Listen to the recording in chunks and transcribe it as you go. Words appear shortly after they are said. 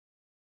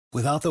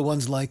Without the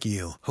ones like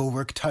you, who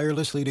work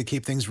tirelessly to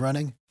keep things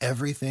running,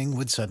 everything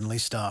would suddenly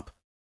stop.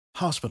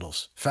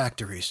 Hospitals,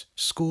 factories,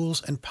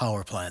 schools, and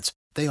power plants,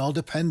 they all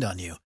depend on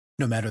you.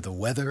 No matter the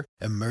weather,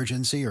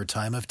 emergency, or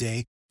time of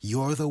day,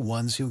 you're the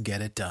ones who get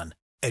it done.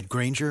 At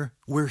Grainger,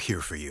 we're here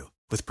for you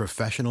with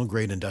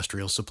professional-grade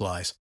industrial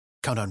supplies.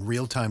 Count on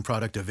real-time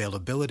product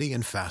availability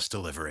and fast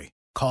delivery.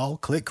 Call,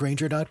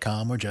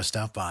 clickgrainger.com, or just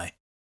stop by.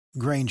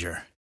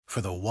 Grainger, for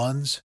the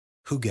ones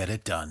who get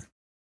it done.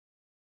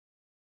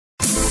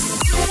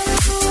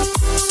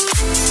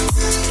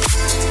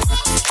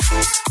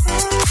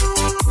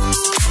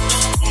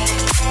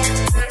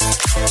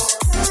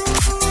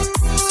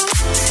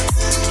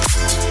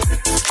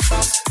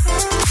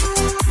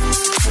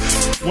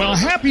 Well,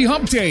 happy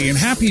Hump Day and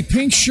happy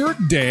Pink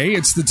Shirt Day.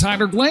 It's the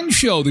Tyler Glenn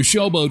Show, the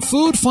show about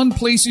food, fun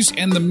places,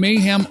 and the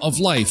mayhem of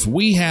life.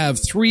 We have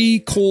 3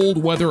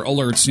 cold weather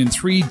alerts in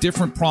 3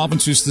 different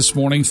provinces this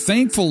morning.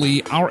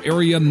 Thankfully, our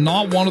area,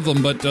 not one of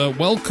them, but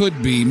well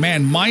could be.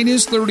 Man,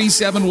 minus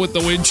 37 with the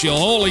wind chill.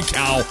 Holy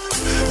cow.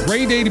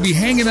 Great day to be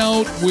hanging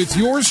out with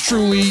yours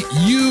truly,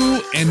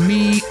 you and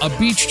me, a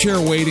beach chair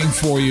waiting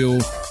for you.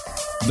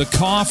 The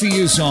coffee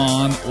is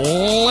on.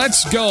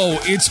 Let's go.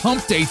 It's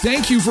Hump Day.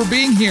 Thank you for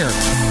being here.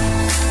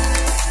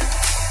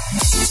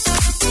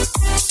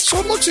 So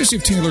it looks as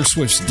if Taylor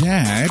Swift's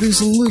dad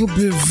is a little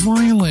bit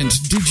violent.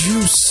 Did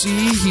you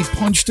see he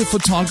punched a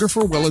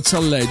photographer? Well, it's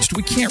alleged.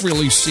 We can't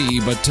really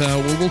see, but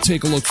we'll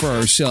take a look for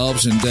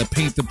ourselves and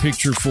paint the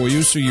picture for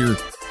you so you're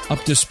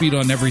up to speed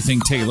on everything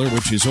Taylor,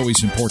 which is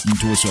always important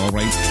to us all,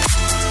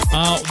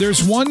 right?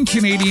 There's one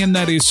Canadian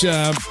that is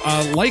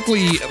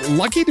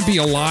lucky to be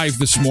alive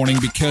this morning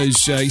because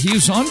he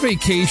is on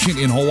vacation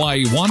in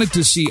Hawaii. Wanted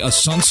to see a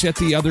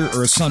sunrise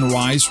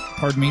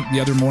the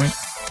other morning.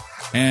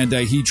 And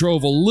he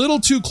drove a little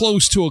too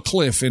close to a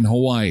cliff in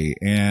Hawaii.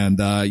 And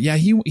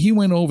he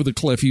went over the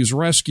cliff. He was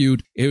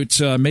rescued. It's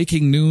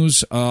making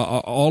news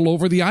all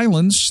over the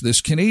islands,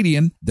 this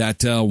Canadian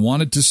that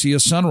wanted to see a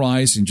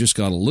sunrise and just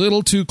got a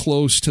little too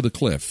close to the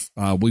cliff.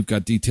 We've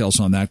got details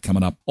on that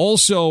coming up.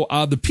 Also,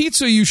 the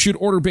pizza you should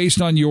order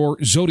based on your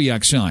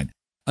zodiac sign.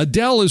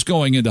 Adele is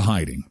going into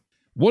hiding.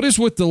 What is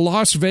with the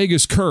Las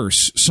Vegas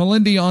curse?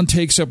 Celine Dion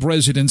takes up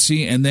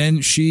residency, and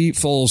then she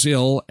falls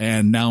ill,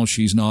 and now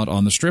she's not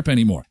on the strip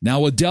anymore.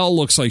 Now Adele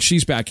looks like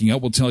she's backing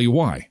up. We'll tell you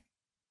why.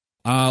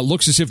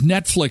 Looks as if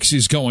Netflix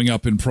is going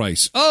up in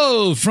price.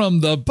 Oh, from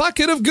the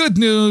bucket of good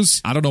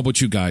news. I don't know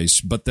about you guys,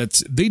 but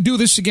they do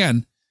this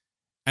again,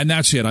 and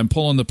that's it. I'm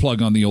pulling the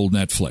plug on the old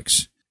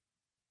Netflix.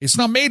 It's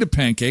not made of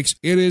pancakes.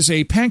 It is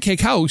a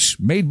pancake house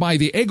made by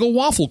the Eggo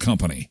Waffle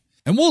Company,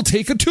 and we'll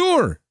take a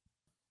tour.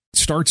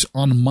 Starts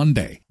on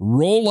Monday.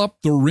 Roll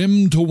up the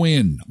rim to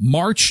win.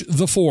 March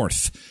the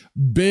 4th.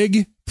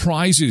 Big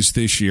prizes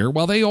this year.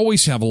 Well, they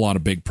always have a lot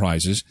of big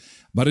prizes,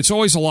 but it's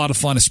always a lot of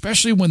fun,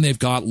 especially when they've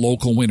got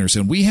local winners.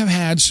 And we have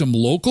had some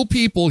local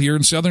people here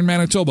in southern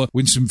Manitoba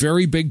win some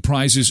very big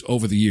prizes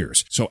over the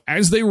years. So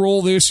as they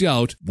roll this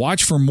out,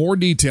 watch for more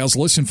details.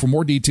 Listen for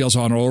more details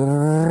on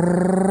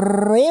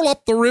Roll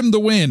Up the Rim to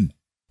Win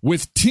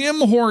with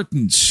Tim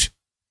Hortons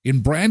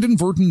in Brandon,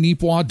 Virton,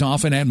 Neepawa,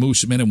 Dauphin, and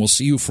Moosomin, and we'll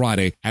see you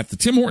Friday at the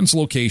Tim Hortons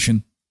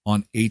location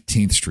on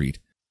 18th Street.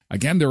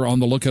 Again, they're on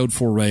the lookout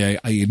for a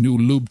new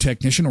lube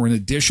technician or an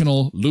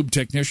additional lube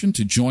technician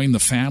to join the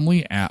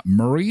family at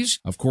Murray's.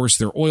 Of course,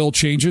 their oil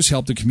changes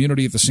help the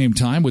community at the same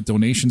time with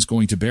donations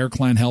going to Bear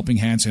Clan, Helping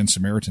Hands, and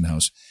Samaritan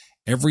House.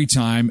 Every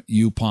time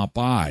you pop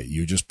by,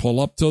 you just pull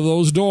up to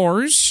those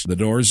doors. The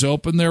doors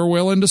open. They're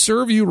willing to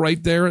serve you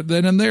right there,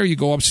 then and there. You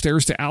go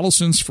upstairs to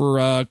Allison's for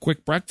a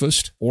quick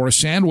breakfast or a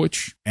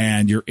sandwich,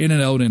 and you're in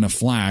and out in a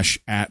flash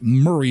at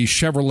Murray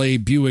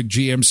Chevrolet Buick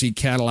GMC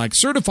Cadillac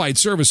Certified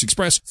Service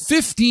Express,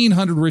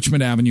 1500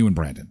 Richmond Avenue in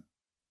Brandon.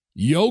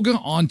 Yoga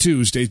on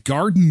Tuesdays,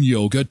 garden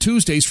yoga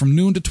Tuesdays from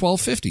noon to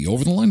 12:50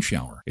 over the lunch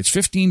hour. It's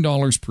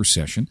 $15 per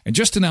session. And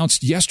just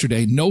announced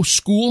yesterday, no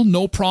school,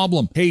 no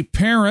problem. Hey,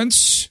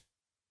 parents,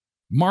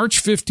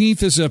 March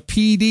 15th is a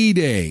PD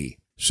day,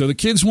 so the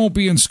kids won't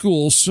be in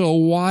school, so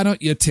why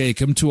don't you take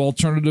them to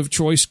Alternative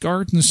Choice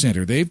Garden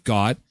Center? They've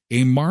got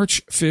a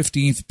March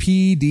 15th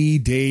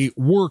PD Day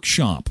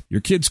workshop.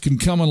 Your kids can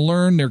come and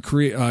learn,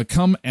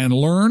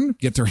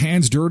 get their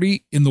hands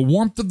dirty in the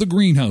warmth of the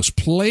greenhouse,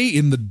 play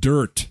in the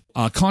dirt.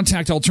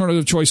 Contact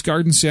Alternative Choice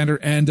Garden Center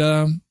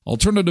and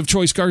Alternative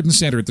Choice Garden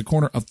Center at the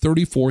corner of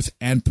 34th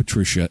and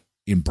Patricia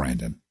in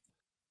Brandon.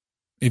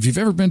 If you've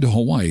ever been to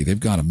Hawaii, they've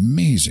got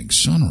amazing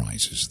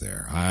sunrises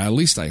there. At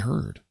least I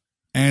heard.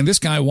 And this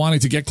guy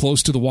wanted to get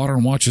close to the water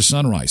and watch a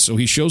sunrise. So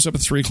he shows up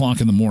at 3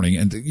 o'clock in the morning.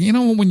 And, you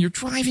know, when you're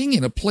driving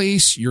in a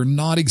place you're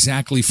not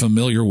exactly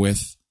familiar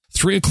with,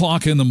 3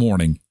 o'clock in the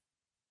morning,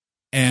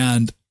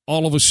 and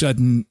all of a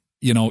sudden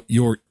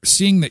you're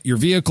seeing that your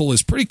vehicle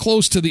is pretty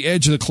close to the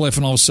edge of the cliff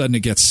and all of a sudden it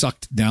gets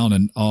sucked down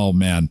and, oh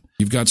man,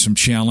 you've got some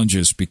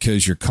challenges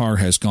because your car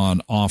has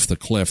gone off the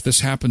cliff.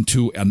 This happened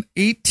to an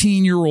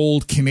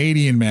 18-year-old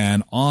Canadian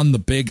man on the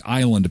Big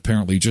Island,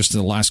 apparently, just in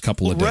the last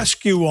couple of days.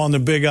 Rescue on the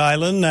Big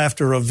Island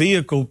after a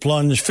vehicle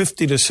plunged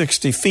 50 to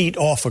 60 feet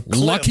off a cliff.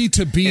 Lucky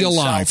to be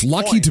alive.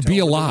 Lucky to be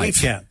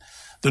alive.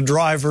 The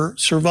driver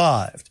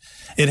survived.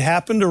 It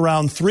happened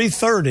around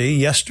 3:30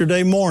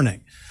 yesterday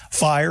morning.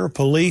 Fire,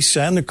 police,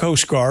 and the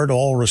Coast Guard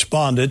all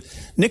responded.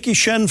 Nikki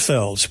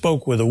Schenfeld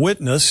spoke with a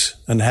witness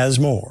and has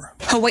more.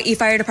 Hawaii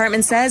Fire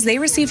Department says they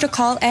received a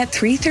call at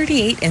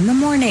 3:38 in the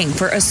morning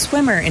for a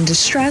swimmer in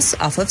distress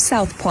off of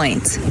South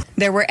Point.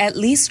 There were at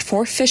least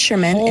 4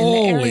 fishermen in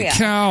the area. Holy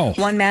cow.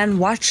 One man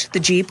watched the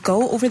Jeep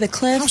go over the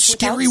cliff. How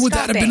scary would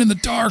that have been in the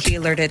dark? He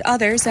alerted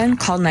others and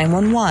called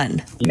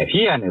 911. If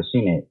he hadn't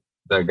seen it,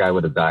 the guy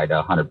would have died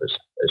 100%.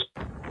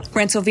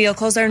 Rental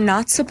vehicles are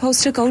not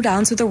supposed to go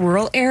down to the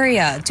rural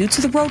area due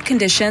to the road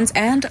conditions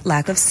and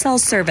lack of cell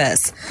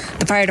service.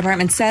 The fire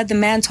department said the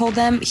man told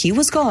them he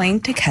was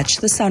going to catch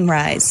the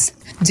sunrise.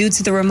 Due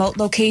to the remote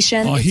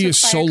location... Oh, he is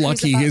so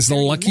lucky. He is the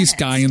luckiest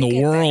guy in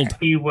the world.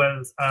 He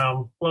was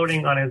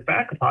floating on his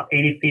back about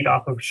 80 feet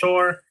off of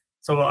shore.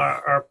 So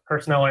our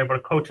personnel were able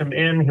to coach him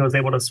in. He was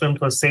able to swim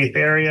to a safe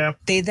area.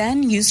 They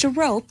then used a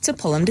rope to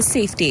pull him to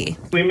safety.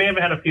 We may have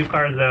had a few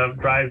cars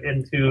drive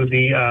into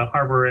the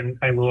harbor in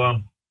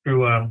Kailua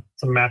through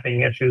some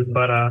mapping issues.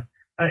 But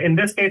in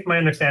this case, my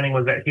understanding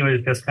was that he was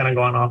just kind of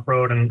going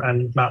off-road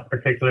and not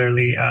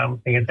particularly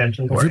paying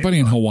attention to everybody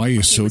in Hawaii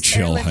is so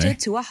chill, hey?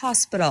 To a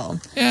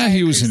hospital. Yeah,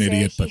 he was an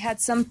idiot, but he had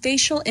some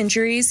facial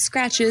injuries,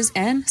 scratches,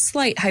 and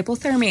slight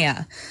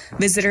hypothermia.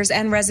 Visitors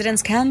and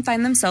residents can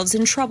find themselves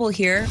in trouble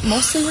here,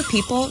 mostly with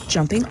people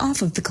jumping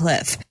off of the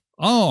cliff.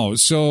 Oh,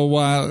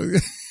 so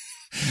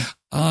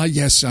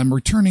yes, I'm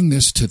returning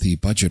this to the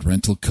budget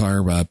rental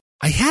car.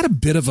 I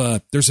had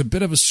there's a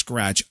bit of a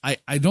scratch.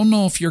 I don't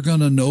know if you're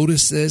going to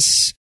notice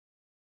this,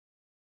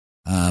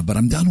 but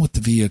I'm done with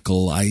the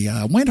vehicle.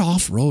 I went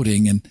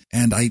off-roading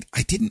and I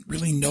didn't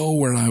really know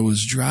where I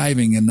was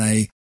driving, and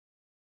I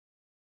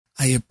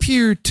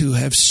appear to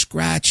have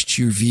scratched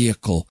your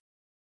vehicle.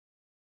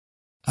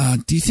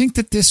 Do you think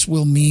that this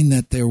will mean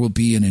that there will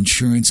be an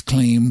insurance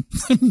claim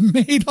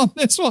made on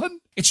this one?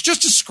 It's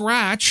just a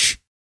scratch.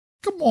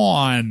 Come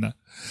on.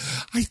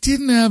 I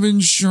didn't have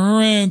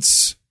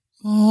insurance.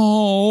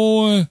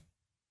 Oh,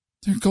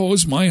 there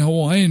goes my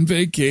Hawaiian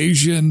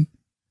vacation.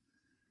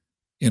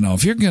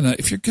 If you're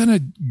gonna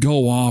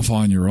go off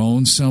on your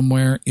own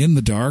somewhere in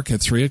the dark at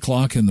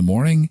 3:00 in the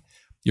morning,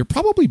 you're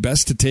probably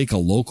best to take a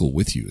local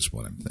with you, is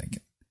what I'm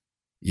thinking.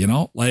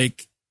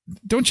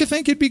 Don't you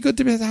think it'd be good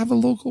to have a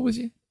local with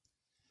you?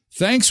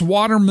 Thanks,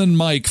 Waterman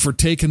Mike, for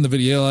taking the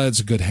video. That's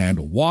a good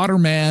handle.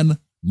 Waterman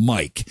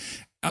Mike.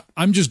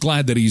 I'm just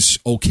glad that he's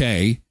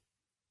okay.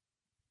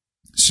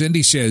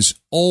 Cindy says,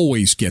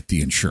 always get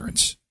the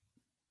insurance.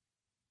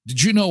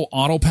 Did you know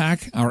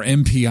AutoPack, our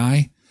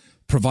MPI,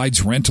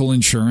 provides rental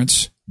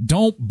insurance?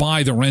 Don't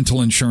buy the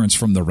rental insurance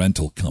from the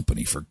rental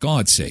company, for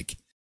God's sake.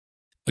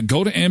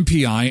 Go to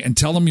MPI and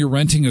tell them you're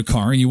renting a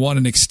car and you want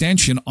an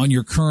extension on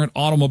your current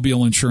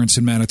automobile insurance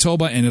in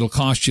Manitoba, and it'll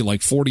cost you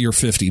like $40 or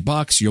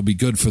 $50. You'll be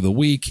good for the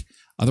week.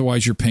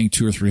 Otherwise, you're paying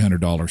 $200 or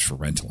 $300 for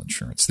rental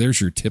insurance. There's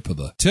your tip of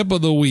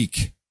the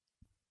week.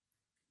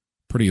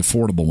 Pretty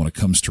affordable when it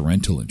comes to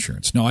rental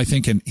insurance. No, I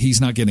think he's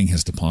not getting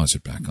his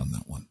deposit back on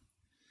that one.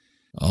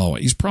 Oh,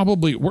 he's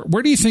probably,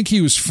 where do you think he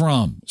was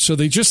from? So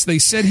they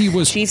said he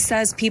was. Chief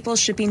says people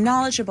should be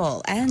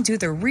knowledgeable and do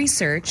their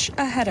research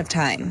ahead of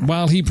time.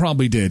 Well, he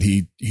probably did.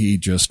 He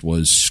just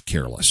was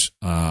careless.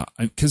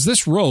 Because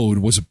this road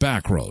was a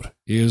back road.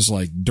 It is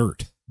like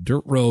dirt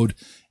road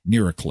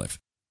near a cliff.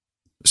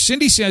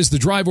 Cindy says the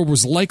driver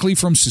was likely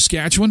from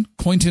Saskatchewan.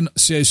 Quentin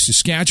says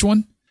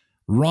Saskatchewan.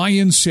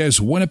 Ryan says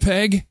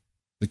Winnipeg.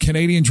 The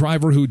Canadian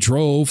driver who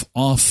drove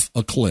off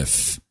a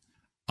cliff.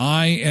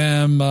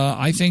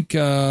 I think,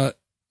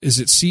 is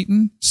it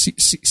Seaton?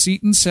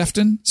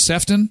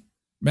 Sefton,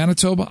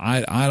 Manitoba?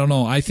 I don't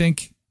know. I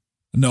think,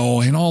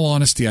 no, in all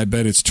honesty, I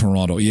bet it's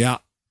Toronto. Yeah.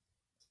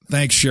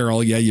 Thanks,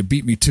 Cheryl. Yeah, you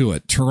beat me to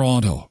it.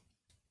 Toronto.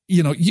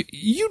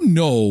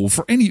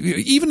 For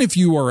even if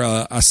you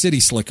are a city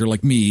slicker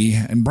like me,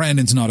 and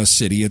Brandon's not a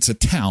city, it's a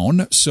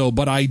town. So,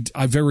 but I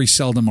very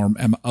seldom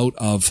am out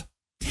of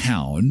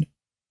town.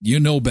 You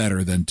know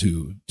better than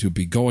to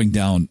be going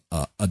down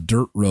a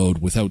dirt road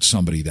without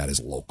somebody that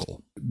is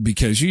local,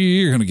 because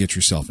you're going to get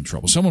yourself in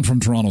trouble. Someone from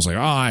Toronto's like,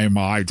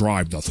 I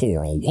drive the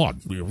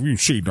 401.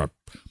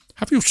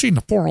 Have you seen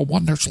the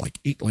 401? There's like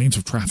 8 lanes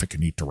of traffic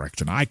in each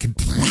direction.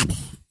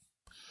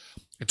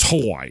 It's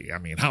Hawaii. I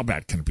mean, how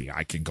bad can it be?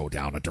 I can go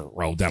down a dirt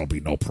road. That'll be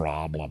no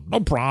problem. No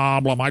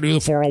problem. I do the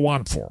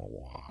 401.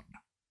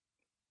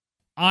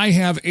 I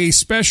have a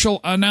special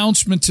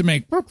announcement to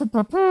make.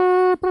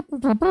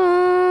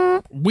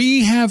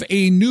 We have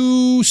a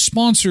new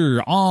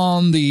sponsor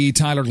on the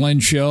Tyler Glenn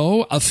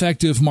Show,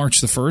 effective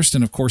March the 1st.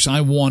 And, of course,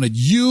 I wanted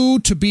you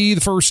to be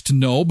the first to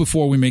know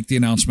before we make the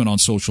announcement on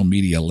social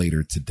media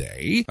later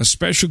today. A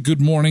special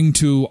good morning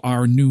to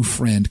our new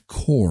friend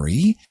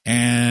Corey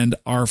and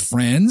our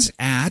friends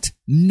at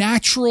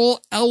Natural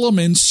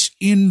Elements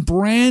in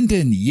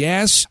Brandon.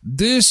 Yes,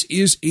 this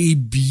is a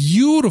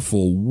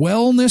beautiful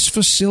wellness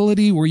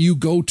facility where you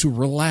go to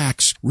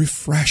relax,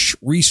 refresh,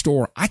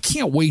 restore. I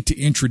can't wait to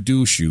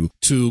introduce you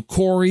to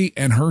Corey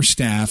and her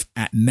staff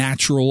at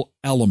Natural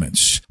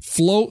Elements.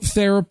 Float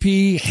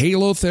therapy,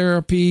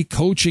 halotherapy,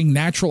 coaching,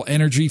 natural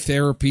energy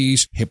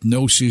therapies,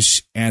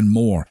 hypnosis, and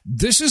more.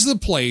 This is the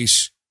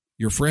place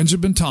your friends have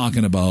been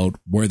talking about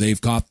where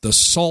they've got the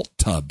salt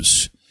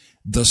tubs.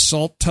 The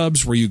salt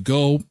tubs where you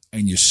go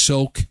and you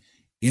soak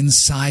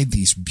inside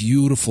these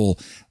beautiful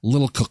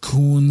little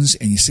cocoons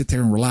and you sit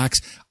there and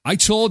relax. I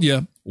told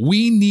you,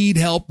 we need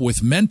help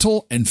with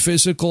mental and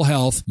physical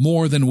health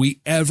more than we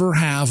ever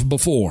have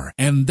before.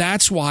 And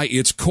that's why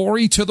it's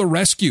Corey to the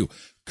rescue.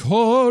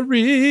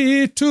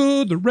 Corey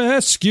to the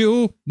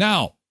rescue.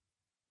 Now,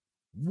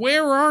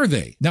 where are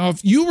they? Now,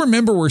 if you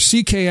remember where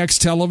CKX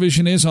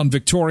Television is on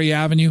Victoria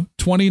Avenue,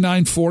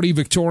 2940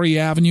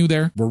 Victoria Avenue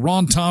there, where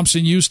Ron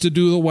Thompson used to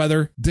do the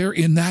weather, they're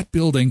in that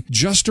building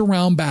just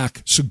around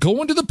back. So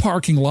go into the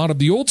parking lot of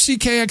the old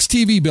CKX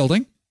TV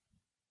building,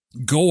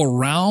 go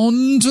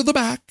around to the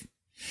back,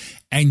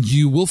 and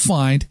you will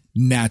find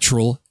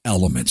Natural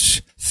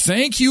Elements.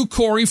 Thank you,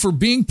 Corey, for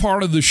being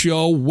part of the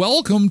show.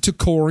 Welcome to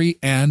Corey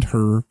and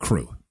her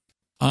crew.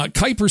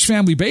 Kuiper's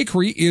Family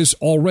Bakery is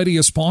already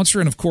a sponsor,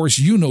 and of course,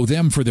 you know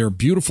them for their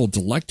beautiful,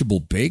 delectable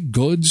baked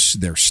goods,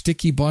 their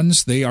sticky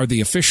buns. They are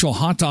the official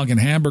hot dog and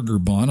hamburger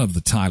bun of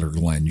the Tyler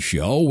Glenn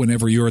Show.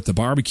 Whenever you're at the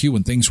barbecue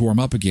and things warm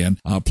up again,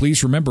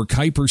 please remember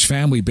Kuiper's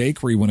Family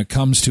Bakery when it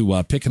comes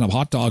to picking up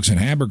hot dogs and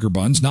hamburger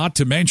buns, not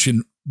to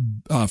mention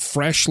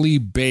freshly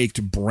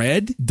baked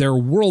bread. They're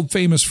world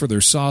famous for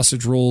their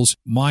sausage rolls.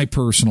 My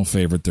personal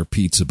favorite, their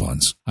pizza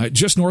buns.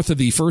 Just north of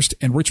the First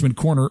and Richmond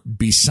corner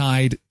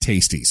beside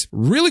Tasties.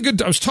 Really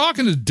good. I was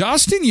talking to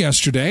Dustin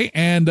yesterday,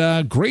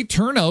 and great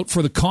turnout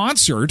for the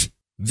concert,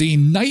 the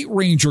Night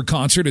Ranger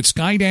concert at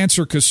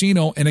Skydancer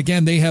Casino. And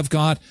again, they have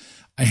got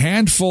a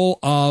handful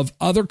of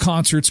other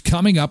concerts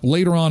coming up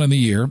later on in the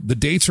year. The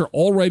dates are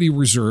already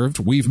reserved.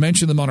 We've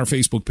mentioned them on our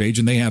Facebook page,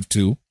 and they have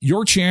too.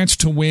 Your chance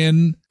to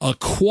win a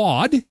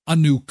quad, a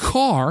new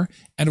car,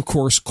 and of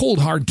course, cold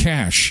hard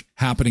cash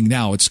happening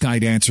now at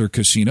Skydancer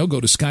Casino. Go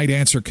to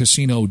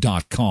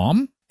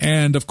skydancercasino.com.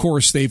 And, of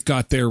course, they've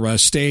got their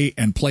stay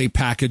and play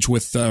package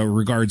with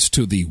regards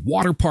to the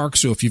water park.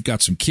 So if you've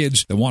got some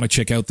kids that want to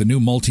check out the new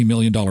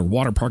multi-million-dollar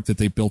water park that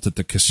they built at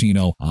the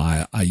casino,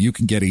 you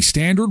can get a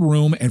standard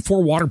room and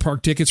 4 water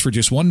park tickets for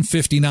just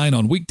 $159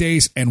 on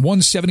weekdays and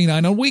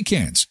 $179 on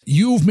weekends.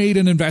 You've made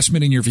an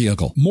investment in your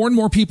vehicle. More and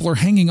more people are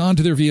hanging on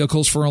to their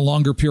vehicles for a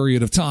longer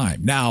period of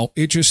time. Now,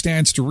 it just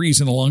stands to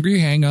reason the longer you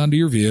hang on to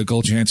your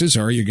vehicle, chances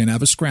are you're going to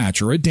have a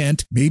scratch or a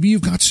dent. Maybe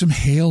you've got some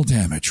hail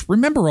damage.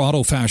 Remember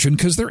Auto Fashion,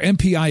 because they're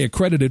MPI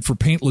accredited for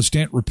paintless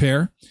dent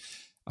repair.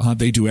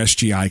 They do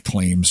SGI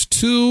claims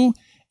too,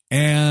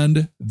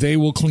 and they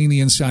will clean the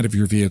inside of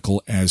your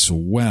vehicle as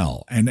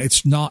well. And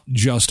it's not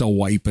just a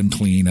wipe and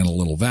clean and a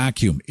little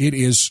vacuum. It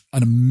is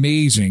an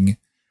amazing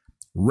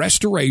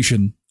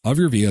restoration of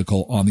your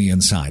vehicle on the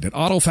inside at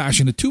Auto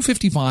Fashion at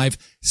 255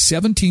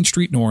 17th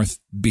Street North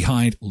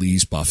behind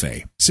Lee's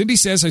Buffet. Cindy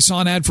says, I saw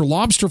an ad for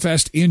Lobster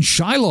Fest in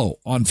Shiloh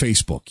on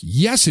Facebook.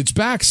 Yes, it's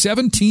back,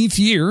 17th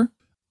year.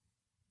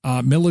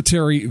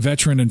 Military,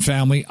 veteran, and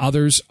family.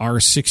 Others are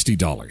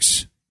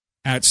 $60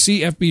 at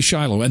CFB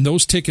Shiloh, and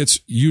those tickets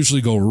usually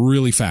go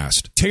really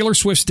fast. Taylor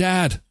Swift's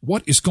dad,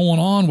 what is going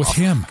on with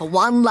him? For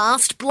one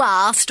last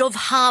blast of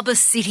Harbour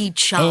City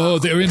charm. Oh,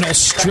 they're in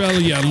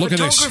Australia. Look at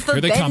this.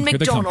 Here they come. Here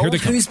they come. Here they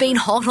come. Who's been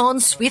hot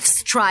on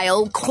Swift's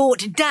trail,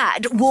 caught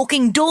dad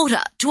walking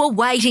daughter to a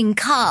waiting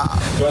car. Go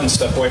ahead and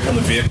step away from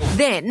the vehicle.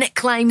 Then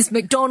claims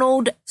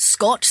McDonald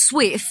Scott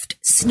Swift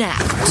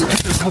snapped.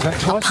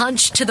 A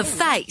punch to the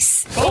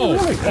face.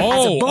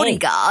 As a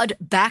bodyguard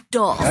backed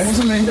off.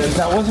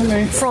 That wasn't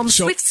me. From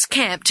Swift's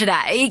camp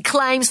today,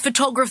 claims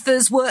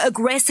photographers were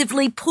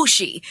aggressively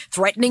pushy,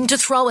 threatening to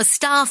throw a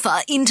staffer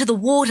into the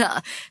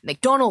water.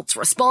 McDonald's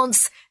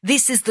response,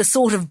 this is the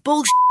sort of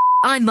bullshit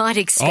I might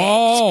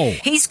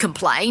expect. He's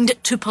complained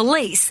to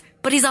police,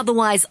 but is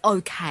otherwise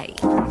okay.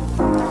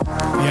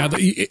 Yeah,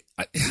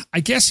 I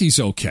guess he's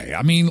okay.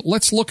 I mean,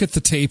 let's look at the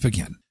tape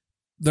again.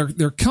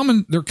 They're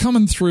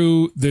coming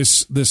through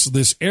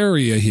this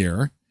area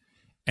here,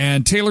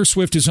 and Taylor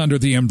Swift is under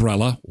the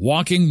umbrella,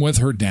 walking with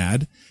her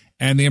dad.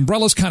 And the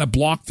umbrellas kind of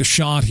block the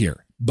shot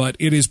here. But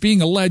it is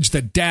being alleged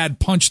that dad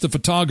punched the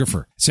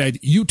photographer, said,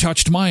 you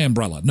touched my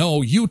umbrella.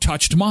 No, you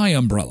touched my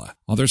umbrella.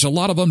 Well, there's a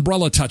lot of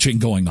umbrella touching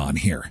going on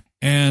here.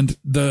 And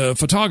the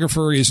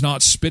photographer is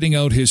not spitting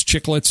out his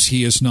chiclets.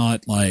 He is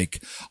not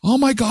like, oh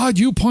my God,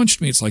 you punched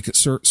me. It's like,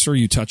 sir,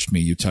 you touched me.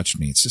 You touched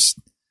me. It's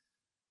just,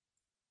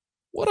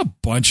 what a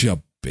bunch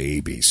of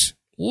babies.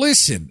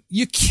 Listen,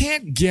 you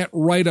can't get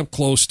right up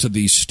close to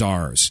these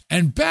stars.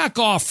 And back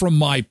off from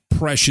my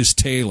precious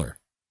Taylor.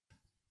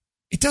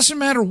 It doesn't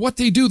matter what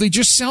they do. They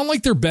just sound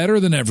like they're better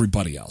than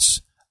everybody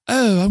else.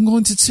 Oh, I'm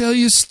going to tell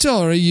you a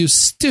story, you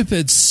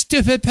stupid,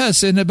 stupid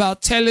person,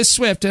 about Taylor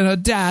Swift and her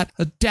dad.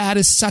 Her dad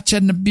is such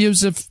an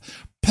abusive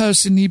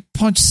person. He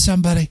punched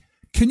somebody.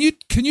 Can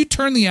you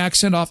turn the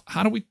accent off?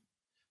 How do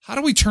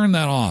we turn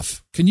that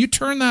off? Can you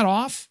turn that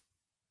off?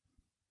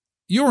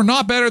 You are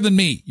not better than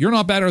me. You're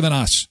not better than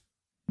us.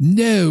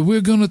 No,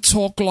 we're going to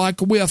talk like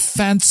we're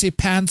fancy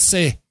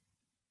pantsy.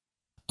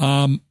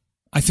 I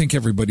think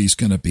everybody's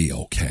going to be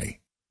okay.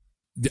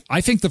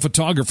 I think the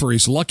photographer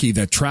is lucky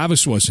that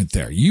Travis wasn't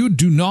there. You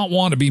do not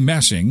want to be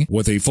messing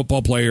with a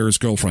football player's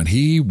girlfriend.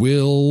 He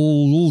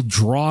will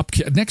drop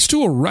next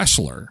to a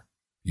wrestler.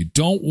 You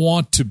don't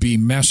want to be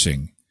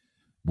messing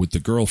with the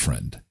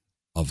girlfriend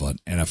of an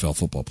NFL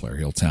football player.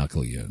 He'll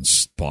tackle you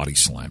and body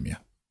slam you.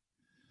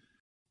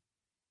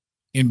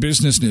 In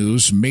business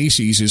news,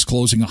 Macy's is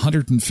closing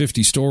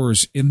 150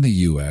 stores in the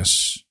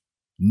U.S.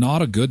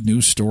 Not a good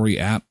news story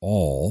at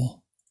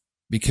all,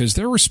 because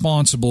they're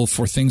responsible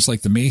for things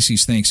like the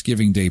Macy's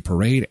Thanksgiving Day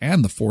Parade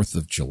and the 4th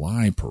of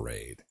July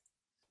Parade.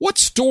 What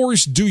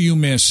stores do you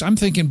miss? I'm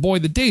thinking, boy,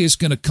 the day is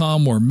going to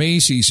come where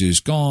Macy's is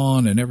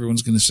gone and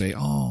everyone's going to say,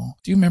 oh,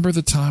 do you remember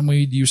the time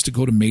we used to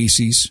go to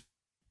Macy's?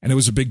 And it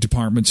was a big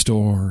department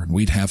store and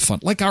we'd have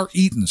fun. Like our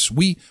Eaton's.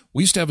 We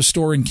used to have a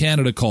store in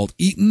Canada called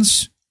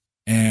Eaton's,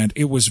 and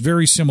it was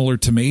very similar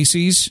to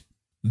Macy's.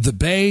 The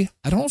Bay,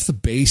 I don't know if the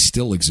Bay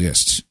still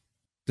exists.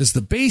 Does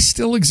the Bay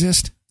still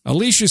exist?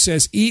 Alicia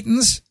says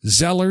Eaton's,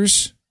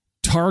 Zellers,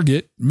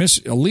 Target.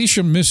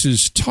 Alicia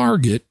misses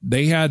Target.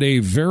 They had a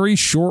very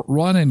short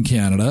run in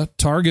Canada.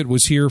 Target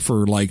was here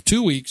for like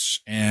 2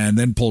 weeks and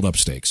then pulled up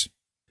stakes.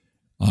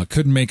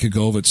 Couldn't make a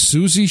go of it.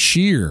 Susie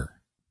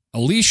Shear.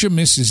 Alicia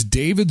misses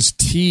David's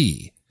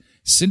Tea.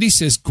 Cindy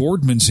says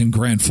Gordman's in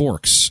Grand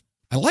Forks.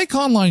 I like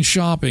online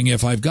shopping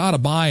if I've got to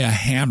buy a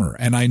hammer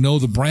and I know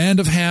the brand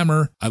of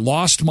hammer. I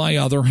lost my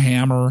other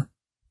hammer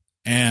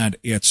and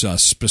it's a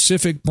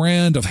specific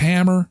brand of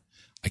hammer.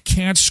 I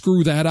can't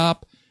screw that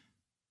up.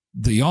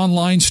 The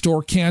online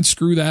store can't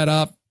screw that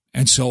up,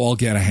 and so I'll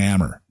get a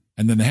hammer.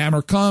 And then the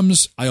hammer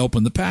comes, I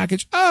open the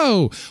package.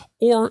 Oh,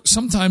 or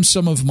sometimes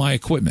some of my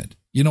equipment.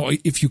 You know,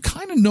 if you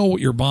kind of know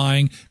what you're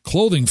buying,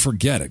 clothing,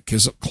 forget it,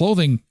 because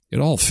clothing, it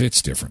all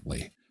fits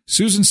differently.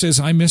 Susan says,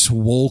 I miss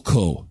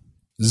Woolco,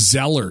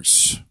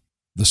 Zellers,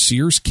 the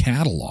Sears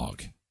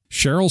catalog.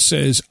 Cheryl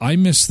says, I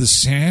miss the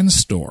Sand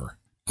Store.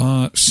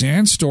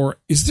 Sand Store,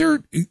 is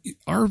there,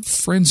 our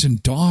friends in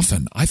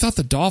Dauphin, I thought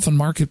the Dauphin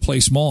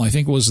Marketplace Mall, I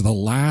think it was the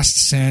last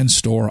Sand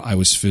Store I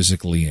was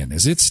physically in.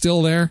 Is it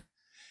still there?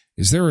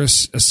 Is there a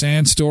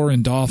Sand Store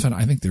in Dauphin?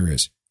 I think there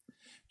is.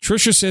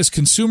 Tricia says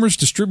consumers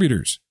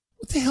distributors.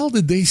 What the hell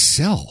did they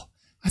sell?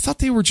 I thought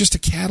they were just a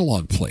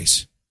catalog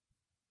place.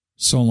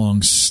 So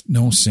long,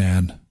 no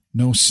sand.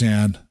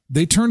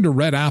 They turned to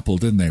Red Apple,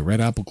 didn't they?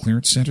 Red Apple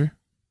Clearance Center.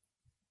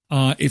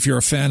 If you're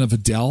a fan of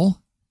Adele,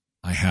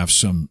 I have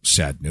some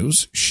sad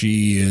news.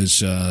 She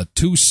is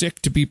too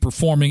sick to be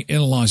performing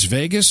in Las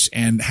Vegas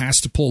and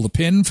has to pull the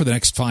pin for the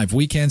next 5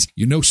 weekends.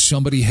 You know,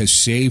 somebody has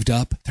saved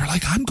up. They're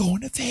like, I'm going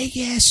to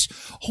Vegas.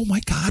 Oh, my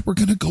God, we're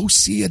going to go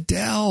see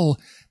Adele.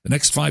 The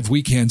next 5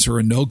 weekends are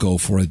a no-go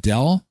for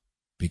Adele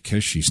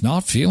because she's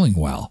not feeling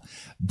well.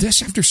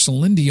 This after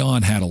Celine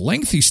Dion had a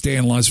lengthy stay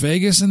in Las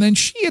Vegas, and then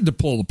she had to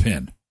pull the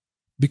pin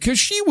because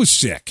she was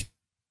sick.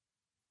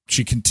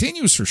 She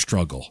continues her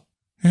struggle.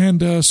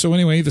 And so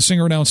anyway, the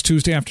singer announced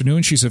Tuesday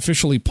afternoon she's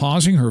officially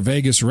pausing her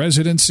Vegas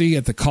residency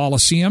at the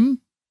Coliseum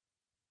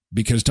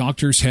because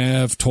doctors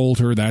have told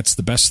her that's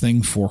the best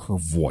thing for her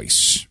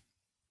voice.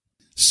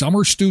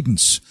 Summer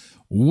students,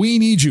 we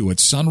need you at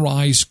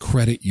Sunrise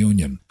Credit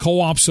Union.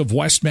 Co-ops of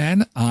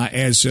Westman,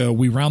 as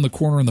we round the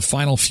corner in the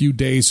final few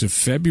days of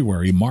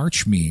February.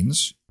 March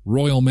means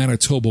Royal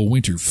Manitoba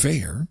Winter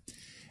Fair.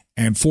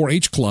 And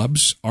 4-H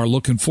clubs are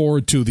looking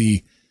forward to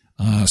the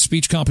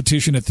speech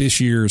competition at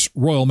this year's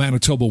Royal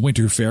Manitoba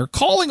Winter Fair,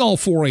 calling all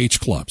 4-H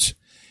clubs.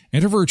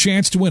 Enter for a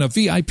chance to win a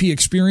VIP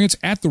experience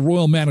at the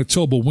Royal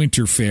Manitoba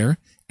Winter Fair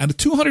and a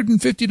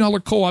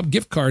 $250 co-op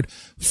gift card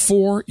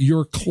for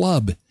your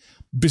club.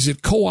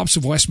 Visit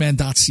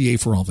coopsofwestman.ca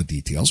for all the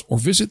details or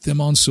visit them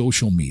on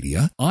social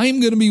media. I'm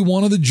going to be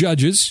one of the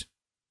judges,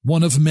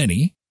 one of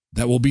many,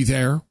 that will be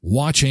there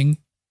watching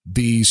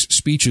these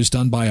speeches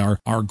done by our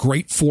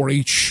great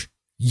 4-H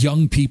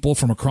young people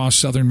from across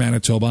southern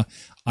Manitoba.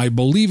 I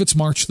believe it's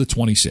March the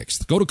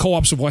 26th. Go to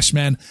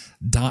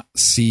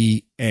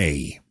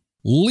coopsofwestman.ca.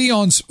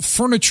 Leon's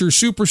Furniture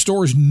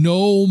Superstore's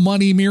No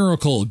Money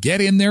Miracle.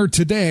 Get in there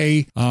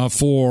today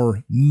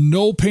for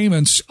no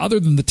payments other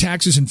than the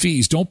taxes and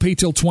fees. Don't pay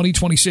till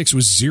 2026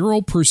 with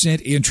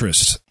 0%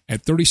 interest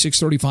at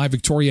 3635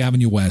 Victoria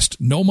Avenue West.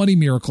 No Money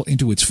Miracle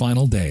into its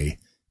final day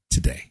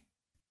today.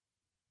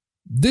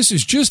 This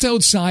is just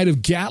outside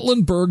of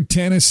Gatlinburg,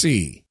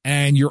 Tennessee,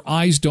 and your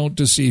eyes don't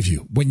deceive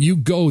you. When you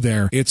go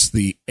there, it's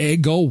the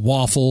Eggo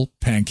Waffle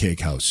Pancake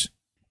House.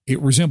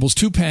 It resembles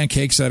two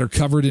pancakes that are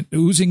covered in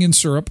oozing in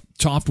syrup,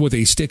 topped with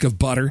a stick of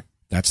butter.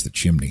 That's the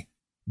chimney.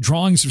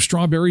 Drawings of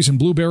strawberries and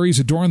blueberries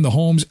adorn the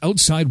home's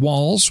outside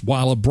walls,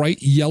 while a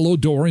bright yellow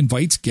door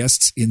invites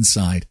guests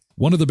inside.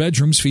 One of the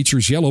bedrooms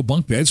features yellow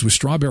bunk beds with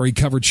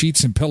strawberry-covered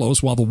sheets and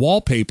pillows, while the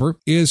wallpaper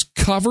is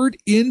covered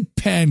in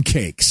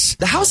pancakes.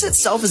 The house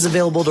itself is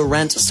available to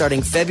rent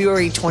starting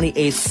February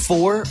 28th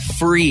for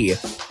free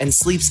and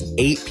sleeps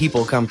 8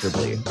 people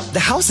comfortably. The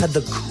house had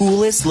the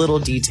coolest little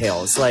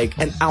details, like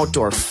an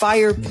outdoor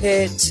fire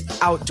pit,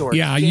 outdoor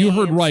Yeah, games, you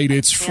heard right,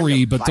 it's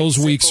free, but those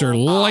weeks are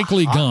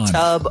likely gone.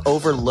 Tub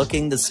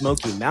overlooking the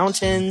Smoky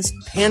Mountains,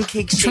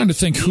 pancakes. I'm trying to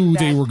think who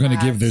they were going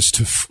to give this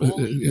to,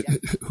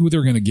 who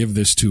they're going to give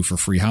this to for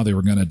free, how they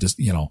were going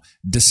to,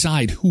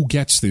 decide who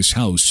gets this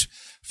house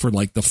for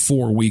like the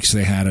 4 weeks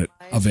they had it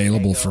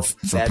available for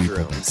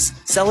people.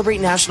 Celebrate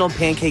National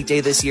Pancake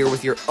Day this year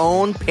with your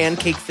own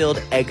pancake-filled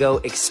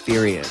Eggo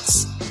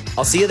experience.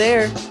 I'll see you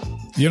there.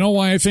 You know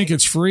why I think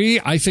it's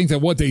free? I think that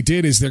what they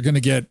did is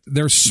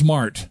they're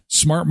smart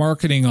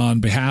marketing on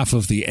behalf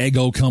of the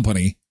Eggo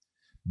company,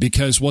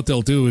 because what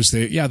they'll do is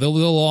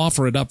they'll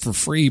offer it up for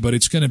free, but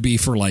it's going to be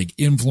for like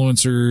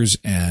influencers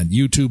and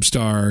YouTube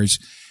stars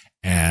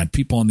and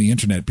people on the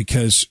internet,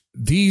 because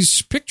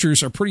these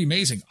pictures are pretty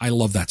amazing. I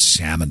love that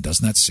salmon.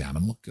 Doesn't that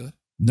salmon look good?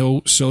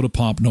 No soda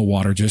pop, no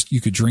water. Just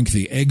you could drink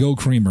the Eggo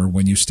creamer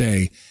when you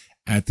stay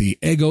at the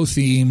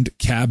Eggo-themed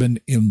cabin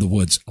in the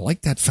woods. I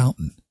like that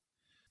fountain.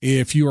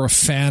 If you're a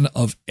fan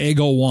of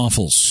Eggo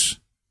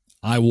waffles,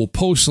 I will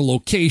post the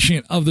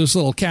location of this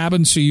little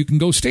cabin so you can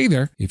go stay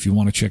there if you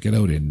want to check it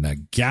out in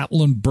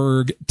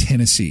Gatlinburg,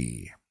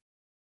 Tennessee.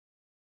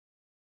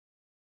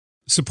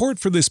 Support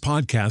for this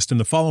podcast and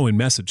the following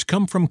message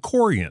come from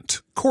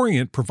Corient.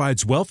 Corient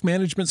provides wealth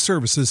management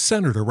services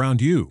centered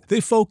around you. They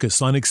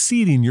focus on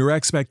exceeding your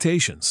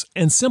expectations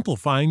and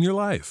simplifying your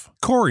life.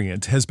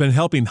 Corient has been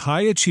helping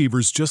high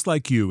achievers just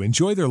like you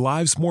enjoy their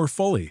lives more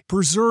fully,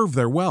 preserve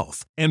their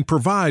wealth, and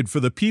provide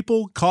for the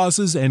people,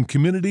 causes, and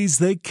communities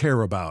they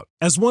care about.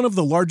 As one of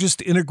the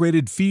largest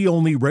integrated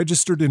fee-only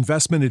registered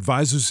investment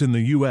advisors in the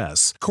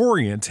U.S.,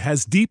 Corient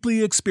has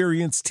deeply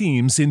experienced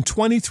teams in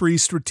 23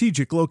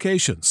 strategic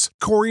locations.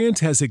 Corient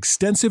has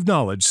extensive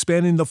knowledge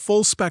spanning the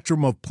full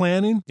spectrum of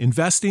planning,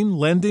 investing,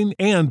 lending,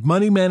 and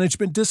money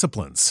management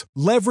disciplines.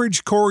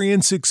 Leverage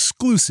Corient's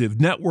exclusive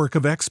network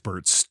of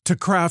experts to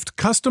craft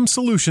custom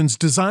solutions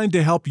designed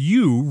to help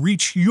you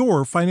reach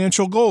your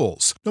financial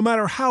goals, no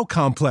matter how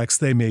complex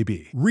they may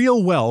be.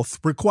 Real wealth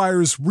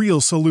requires real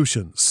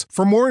solutions.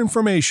 For more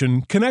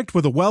information, connect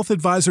with a wealth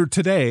advisor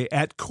today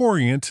at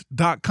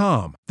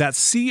Corient.com.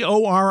 That's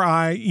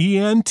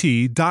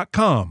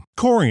Corient.com.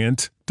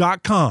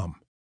 Corient.com.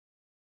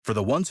 For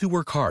the ones who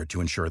work hard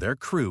to ensure their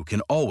crew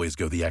can always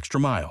go the extra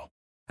mile,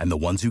 and the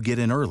ones who get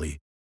in early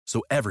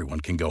so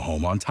everyone can go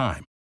home on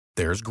time,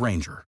 there's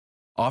Grainger,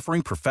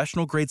 offering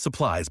professional-grade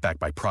supplies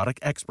backed by product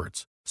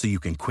experts so you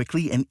can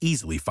quickly and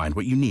easily find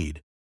what you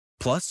need.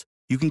 Plus,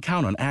 you can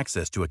count on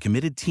access to a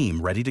committed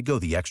team ready to go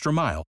the extra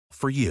mile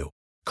for you.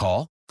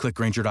 Call, click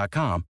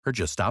Grainger.com, or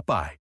just stop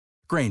by.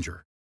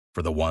 Grainger,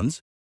 for the ones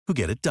who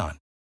get it done.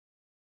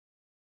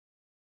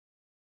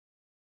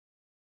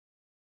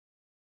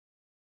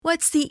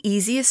 What's the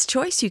easiest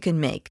choice you can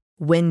make?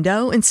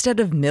 Window instead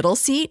of middle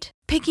seat?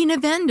 Picking a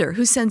vendor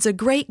who sends a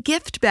great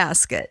gift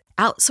basket?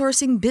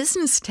 Outsourcing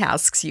business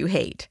tasks you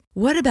hate?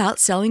 What about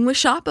selling with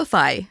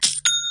Shopify?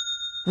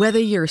 Whether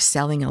you're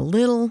selling a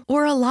little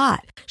or a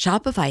lot,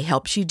 Shopify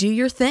helps you do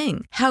your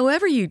thing,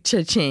 however you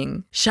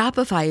cha-ching.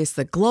 Shopify is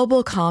the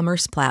global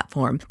commerce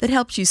platform that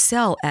helps you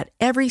sell at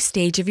every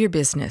stage of your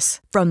business.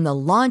 From the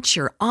launch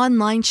your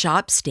online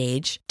shop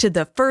stage to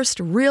the first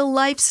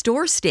real-life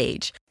store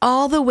stage,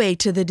 all the way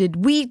to the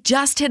did we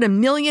just hit 1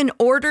 million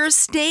orders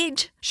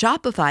stage.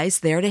 Shopify's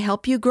there to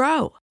help you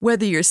grow.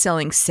 Whether you're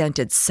selling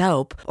scented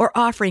soap or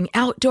offering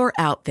outdoor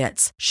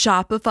outfits,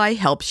 Shopify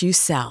helps you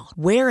sell.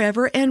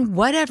 Wherever and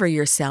whatever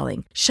you're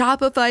selling,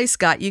 Shopify's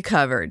got you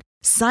covered.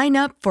 Sign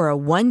up for a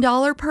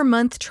 $1 per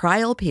month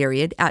trial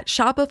period at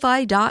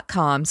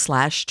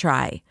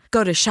shopify.com/try.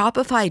 Go to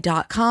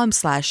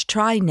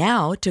shopify.com/try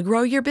now to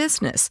grow your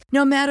business,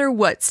 no matter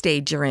what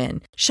stage you're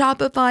in.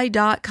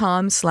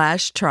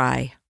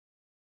 Shopify.com/try.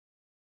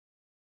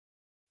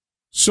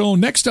 So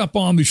next up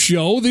on the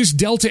show, this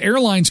Delta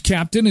Airlines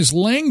captain is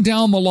laying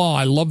down the law.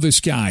 I love this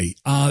guy.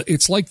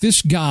 It's like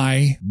this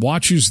guy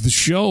watches the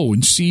show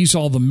and sees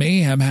all the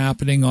mayhem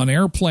happening on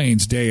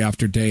airplanes day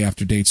after day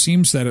after day. It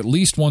seems that at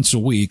least once a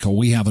week,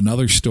 we have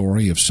another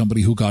story of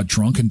somebody who got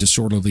drunk and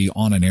disorderly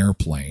on an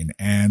airplane.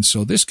 And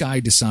so this guy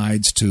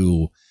decides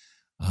to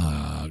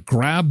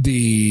grab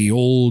the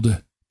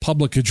old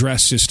public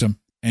address system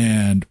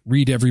and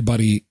read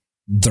everybody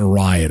the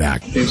riot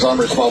act. Means I'm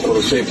responsible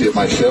for the safety of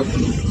my ship,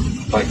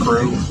 my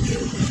crew,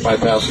 my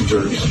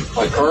passengers,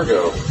 my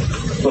cargo,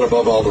 but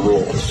above all the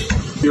rules.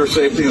 Your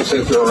safety and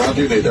safety around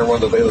you need everyone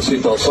to obey the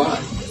seatbelt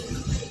sign.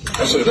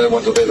 I said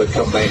everyone to obey the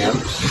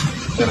commands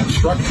and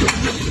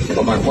instructions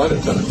of my flight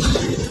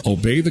attendants.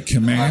 Obey the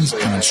commands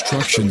and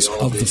instructions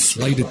of the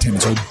flight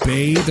attendants.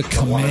 Obey the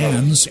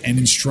commands and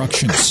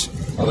instructions.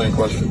 Are there any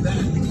questions?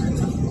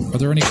 Are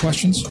there any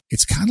questions?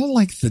 It's kind of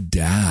like the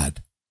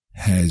dad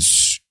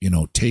has,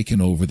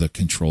 taken over the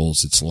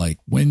controls. It's like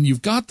when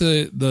you've got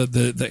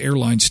the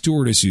airline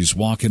stewardess who's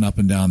walking up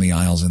and down the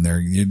aisles and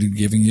they're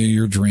giving you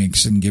your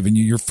drinks and giving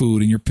you your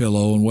food and your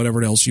pillow and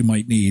whatever else you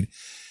might need.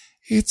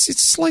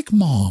 It's like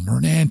mom or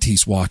an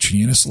auntie's watching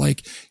you, and it's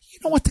like, you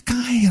know what, the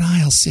guy in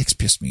aisle 6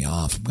 pissed me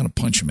off. I'm going to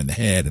punch him in the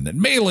head. And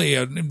then melee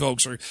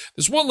invokes her.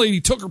 This one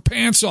lady took her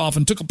pants off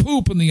and took a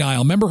poop in the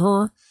aisle. Remember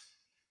her?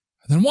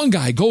 And then one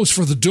guy goes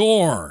for the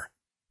door,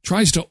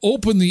 tries to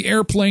open the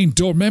airplane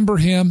door. Remember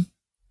him?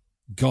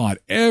 God,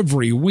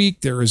 every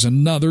week there is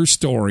another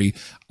story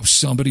of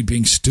somebody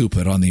being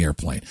stupid on the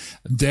airplane.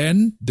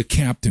 Then the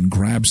captain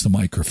grabs the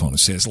microphone and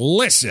says,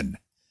 listen,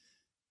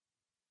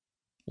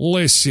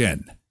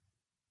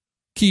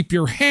 keep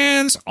your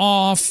hands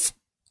off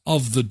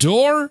of the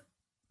door.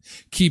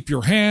 Keep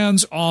your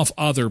hands off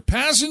other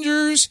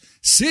passengers.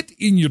 Sit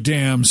in your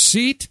damn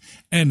seat.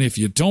 And if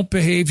you don't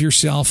behave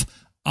yourself,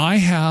 I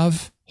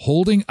have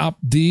holding up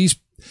this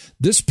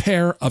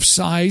pair of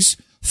size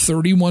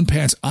 31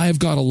 pants. I've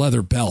got a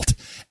leather belt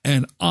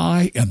and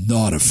I am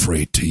not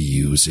afraid to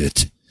use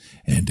it.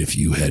 And if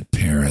you had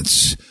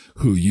parents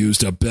who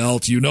used a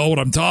belt, you know what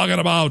I'm talking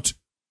about.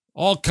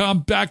 I'll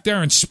come back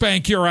there and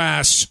spank your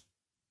ass.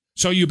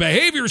 So you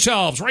behave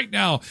yourselves right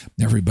now.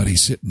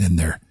 Everybody's sitting in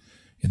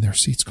their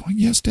seats going,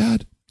 yes,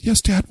 Dad. Yes,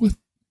 Dad. We'll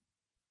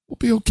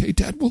be okay,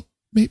 Dad. We'll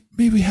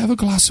maybe have a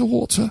glass of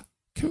water.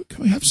 Can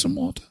we have some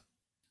water?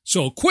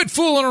 So quit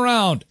fooling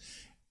around.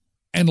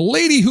 And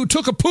lady who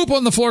took a poop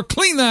on the floor,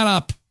 clean that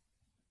up.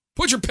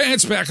 Put your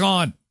pants back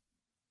on.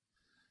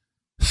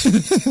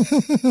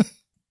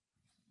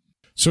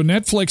 So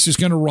Netflix is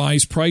going to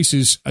rise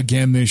prices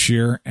again this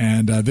year,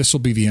 and this will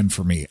be the end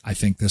for me. I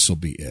think this will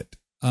be it.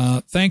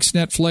 Thanks,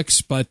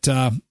 Netflix, but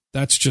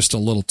that's just a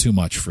little too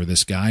much for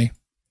this guy.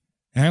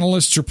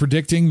 Analysts are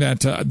predicting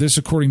that this,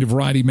 according to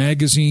Variety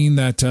magazine,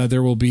 that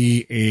there will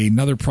be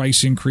another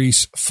price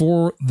increase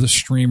for the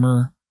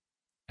streamer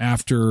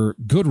after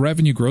good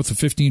revenue growth of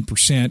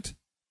 15%.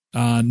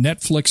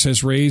 Netflix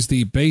has raised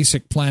the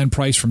basic plan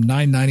price from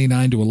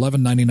 $9.99 to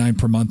 $11.99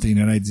 per month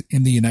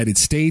in the United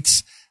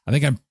States. I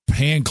think I'm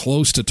paying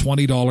close to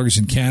 $20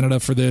 in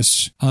Canada for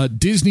this.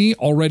 Disney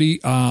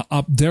already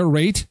upped their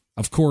rate.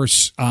 Of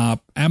course,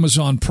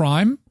 Amazon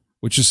Prime,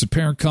 which is the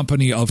parent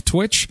company of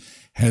Twitch,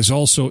 has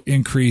also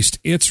increased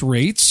its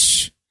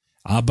rates,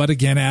 but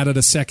again added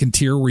a second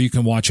tier where you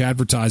can watch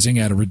advertising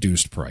at a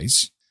reduced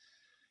price.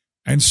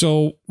 And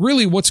so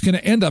really what's going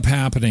to end up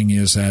happening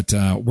is that